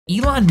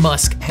Elon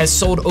Musk has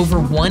sold over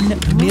 1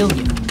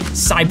 million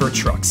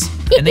Cybertrucks,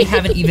 and they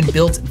haven't even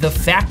built the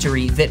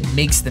factory that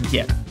makes them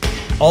yet.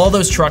 All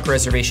those truck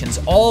reservations,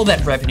 all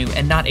that revenue,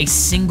 and not a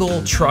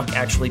single truck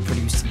actually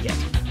produced yet.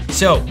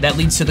 So that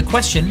leads to the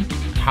question,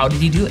 how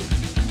did he do it?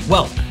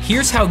 Well,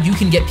 here's how you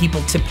can get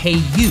people to pay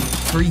you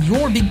for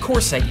your big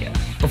course idea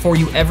before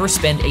you ever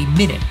spend a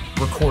minute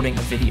recording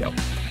a video.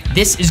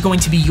 This is going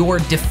to be your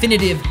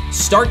definitive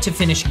start to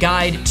finish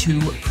guide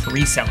to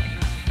pre-selling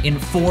in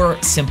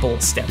 4 simple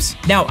steps.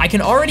 Now, I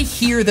can already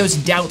hear those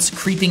doubts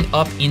creeping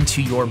up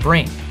into your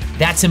brain.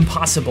 That's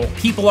impossible.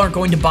 People aren't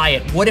going to buy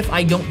it. What if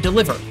I don't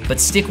deliver? But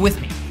stick with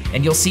me,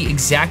 and you'll see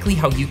exactly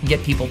how you can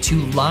get people to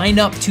line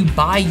up to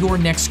buy your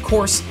next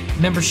course,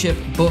 membership,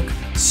 book,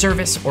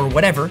 service, or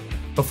whatever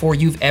before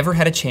you've ever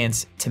had a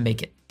chance to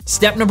make it.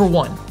 Step number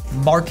 1,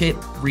 market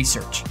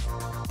research.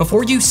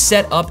 Before you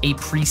set up a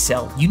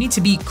pre-sell, you need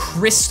to be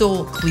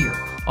crystal clear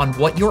on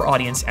what your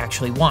audience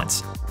actually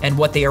wants and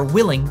what they are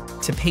willing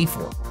to pay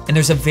for. And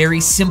there's a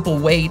very simple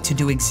way to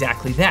do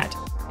exactly that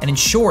and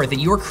ensure that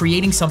you're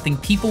creating something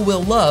people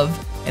will love,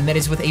 and that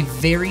is with a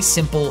very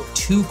simple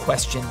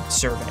 2-question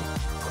survey.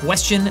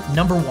 Question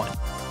number 1,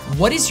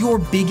 what is your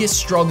biggest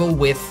struggle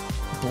with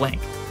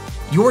blank?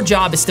 Your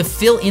job is to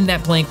fill in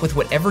that blank with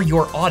whatever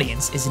your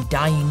audience is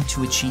dying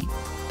to achieve.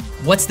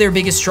 What's their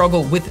biggest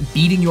struggle with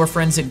beating your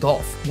friends at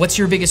golf? What's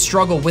your biggest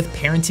struggle with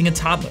parenting a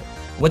toddler?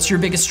 What's your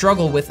biggest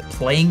struggle with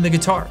playing the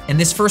guitar? And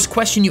this first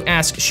question you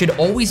ask should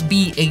always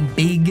be a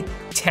big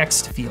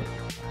text field,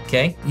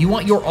 okay? You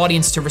want your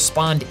audience to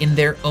respond in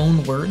their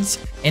own words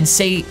and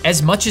say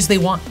as much as they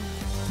want.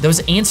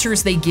 Those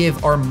answers they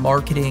give are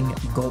marketing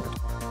gold,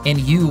 and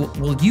you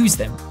will use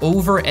them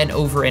over and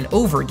over and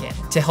over again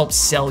to help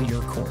sell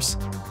your course.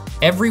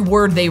 Every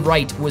word they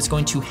write was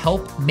going to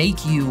help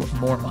make you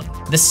more money.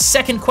 The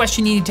second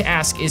question you need to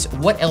ask is,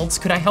 what else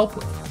could I help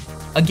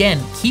with? Again,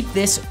 keep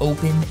this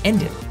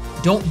open-ended.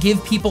 Don't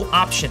give people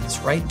options,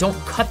 right? Don't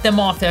cut them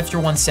off after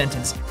 1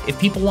 sentence. If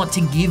people want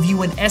to give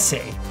you an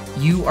essay,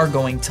 you are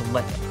going to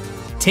let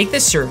them. Take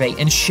this survey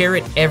and share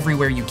it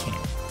everywhere you can.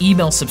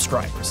 Email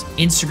subscribers,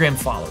 Instagram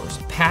followers,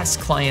 past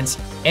clients,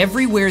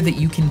 everywhere that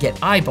you can get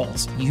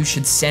eyeballs, you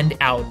should send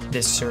out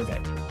this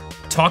survey.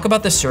 Talk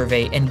about the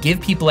survey and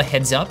give people a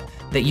heads up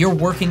that you're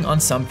working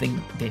on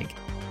something big.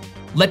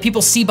 Let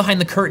people see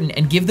behind the curtain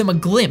and give them a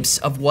glimpse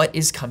of what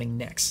is coming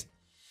next.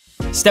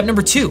 Step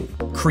number 2,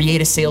 create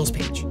a sales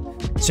page.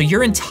 So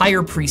your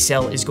entire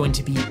pre-sale is going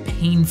to be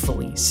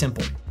painfully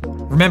simple.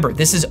 Remember,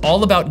 this is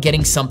all about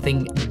getting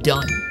something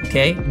done,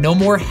 okay? No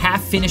more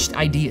half-finished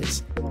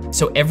ideas.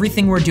 So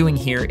everything we're doing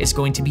here is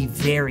going to be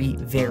very,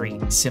 very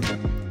simple.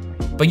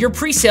 But your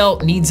pre-sale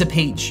needs a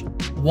page.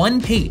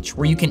 1 page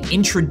where you can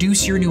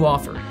introduce your new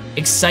offer,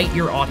 excite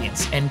your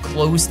audience, and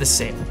close the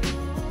sale.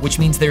 Which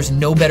means there's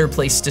no better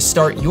place to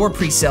start your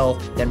pre-sale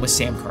than with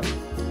SamCart.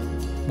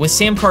 With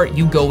SamCart,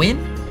 you go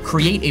in,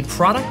 create a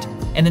product,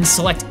 and then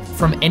select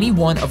from any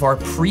one of our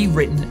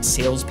pre-written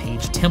sales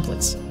page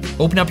templates.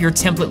 Open up your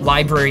template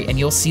library and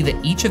you'll see that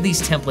each of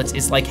these templates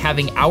is like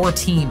having our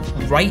team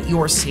write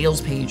your sales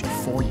page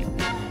for you.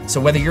 So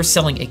whether you're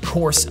selling a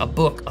course, a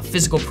book, a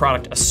physical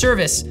product, a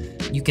service,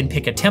 you can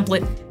pick a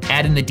template,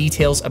 add in the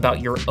details about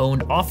your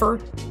own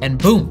offer, and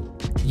boom,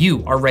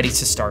 you are ready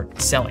to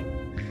start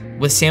selling.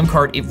 With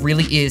SamCart, it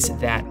really is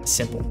that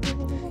simple.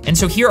 And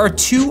so here are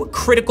 2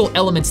 critical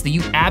elements that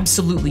you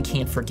absolutely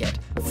can't forget.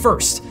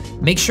 First,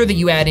 make sure that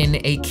you add in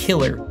a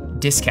killer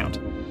discount.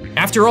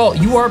 After all,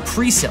 you are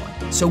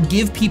pre-selling, so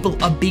give people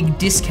a big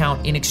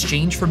discount in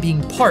exchange for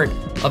being part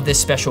of this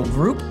special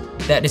group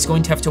that is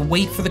going to have to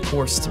wait for the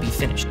course to be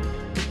finished.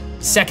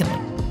 Secondly,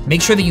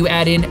 make sure that you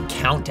add in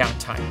countdown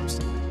timers.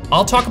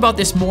 I'll talk about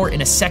this more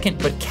in a second,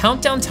 but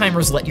countdown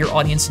timers let your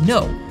audience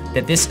know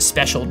that this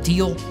special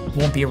deal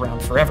won't be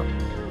around forever.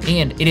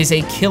 And it is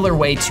a killer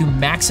way to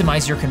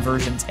maximize your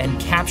conversions and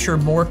capture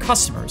more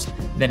customers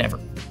than ever.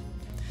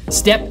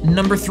 Step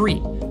number 3,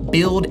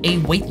 build a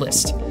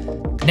waitlist.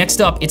 Next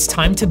up, it's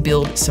time to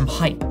build some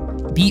hype.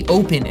 Be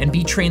open and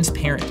be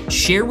transparent.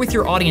 Share with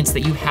your audience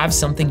that you have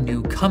something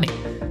new coming.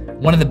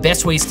 One of the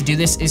best ways to do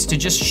this is to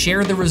just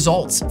share the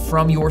results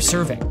from your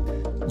survey.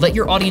 Let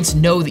your audience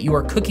know that you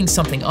are cooking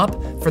something up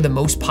for the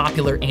most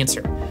popular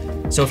answer.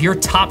 So if your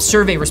top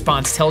survey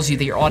response tells you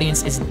that your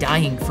audience is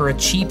dying for a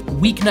cheap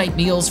weeknight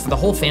meals for the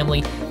whole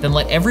family, then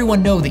let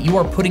everyone know that you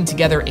are putting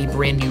together a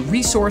brand new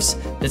resource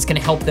that's gonna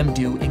help them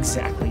do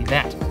exactly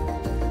that.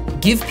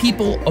 Give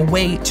people a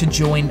way to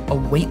join a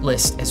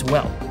waitlist as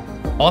well.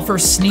 Offer a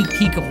sneak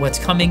peek of what's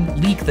coming,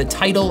 leak the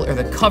title or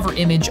the cover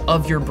image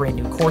of your brand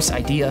new course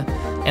idea,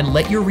 and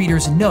let your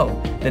readers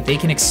know that they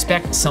can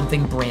expect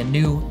something brand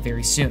new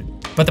very soon.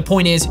 But the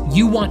point is,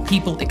 you want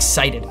people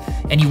excited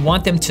and you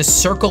want them to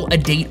circle a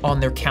date on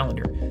their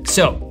calendar.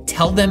 So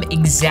tell them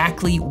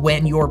exactly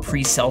when your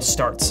pre-sale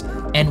starts.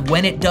 And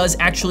when it does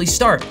actually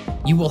start,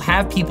 you will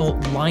have people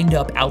lined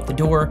up out the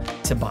door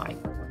to buy.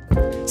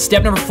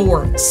 Step number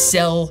 4,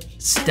 sell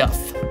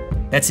stuff.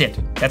 That's it.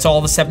 That's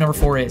all the step number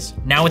 4 is.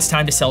 Now it's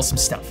time to sell some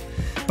stuff.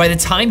 By the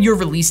time your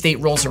release date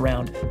rolls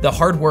around, the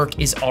hard work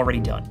is already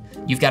done.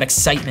 you've got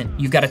excitement,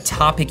 you've got a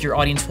topic your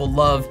audience will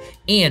love,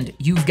 and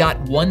you've got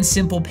one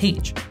simple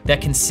page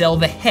that can sell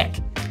the heck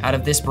out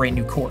of this brand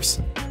new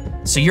course.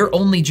 So your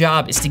only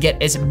job is to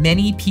get as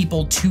many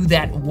people to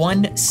that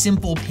one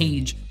simple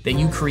page that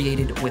you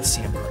created with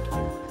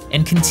SamCart,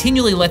 and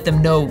continually let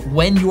them know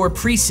when your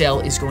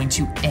pre-sale is going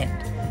to end.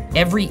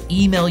 Every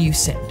email you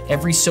send,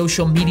 every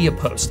social media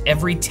post,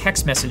 every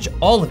text message,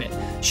 all of it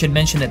should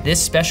mention that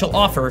this special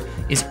offer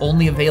is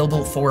only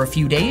available for a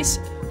few days,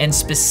 and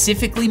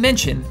specifically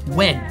mention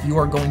when you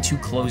are going to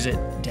close it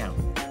down.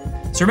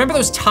 So remember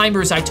those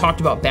timers I talked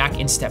about back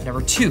in step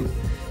number 2.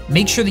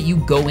 Make sure that you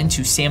go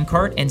into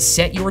SamCart and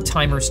set your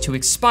timers to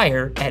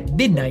expire at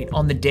midnight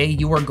on the day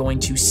you are going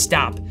to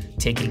stop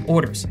taking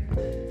orders.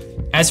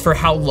 As for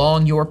how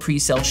long your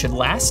pre-sale should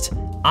last,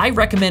 I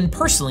recommend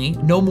personally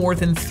no more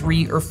than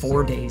 3 or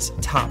 4 days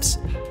tops.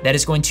 That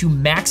is going to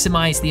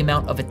maximize the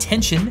amount of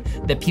attention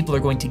that people are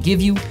going to give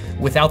you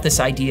without this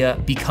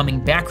idea becoming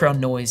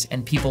background noise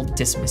and people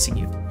dismissing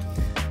you.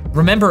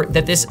 Remember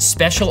that this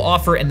special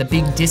offer and the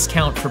big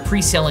discount for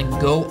pre-selling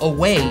go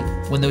away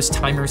when those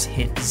timers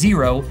hit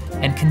 0,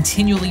 and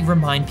continually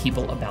remind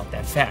people about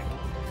that fact.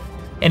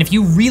 And if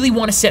you really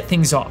want to set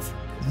things off,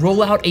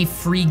 roll out a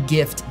free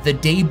gift the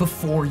day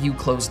before you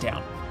close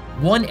down.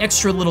 One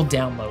extra little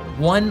download,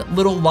 one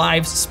little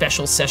live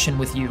special session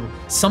with you,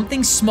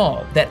 something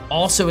small that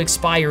also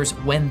expires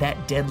when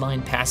that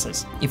deadline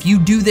passes. If you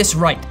do this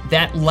right,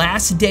 that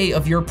last day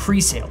of your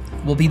pre-sale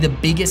will be the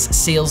biggest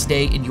sales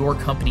day in your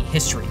company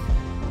history,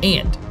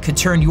 and could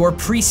turn your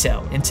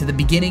pre-sale into the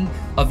beginning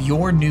of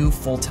your new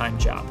full-time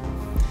job.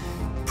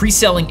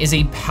 Pre-selling is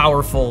a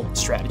powerful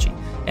strategy,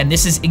 and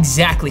this is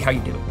exactly how you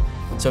do it.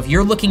 So if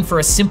you're looking for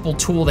a simple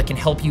tool that can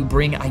help you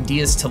bring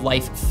ideas to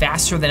life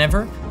faster than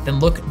ever, then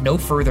look no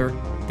further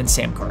than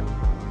SamCart.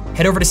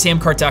 Head over to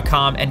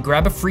SamCart.com and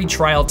grab a free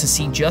trial to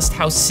see just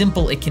how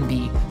simple it can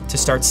be to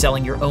start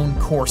selling your own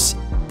course,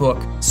 book,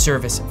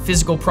 service,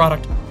 physical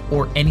product,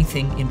 or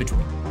anything in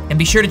between. And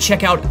be sure to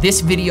check out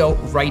this video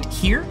right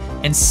here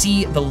and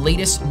see the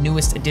latest,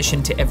 newest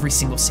addition to every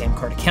single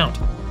SamCart account.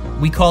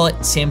 We call it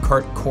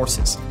SamCart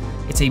Courses.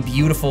 It's a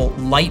beautiful,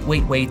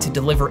 lightweight way to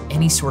deliver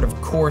any sort of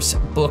course,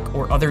 book,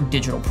 or other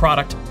digital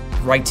product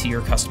right to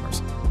your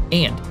customers.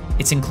 And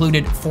it's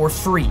included for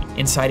free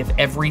inside of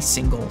every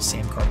single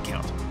SamCart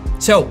account.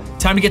 So,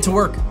 time to get to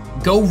work.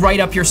 Go write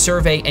up your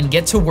survey and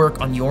get to work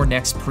on your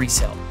next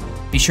pre-sale.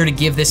 Be sure to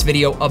give this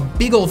video a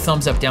big old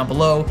thumbs up down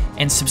below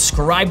and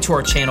subscribe to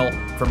our channel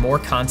for more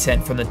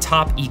content from the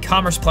top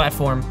e-commerce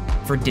platform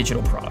for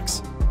digital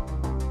products.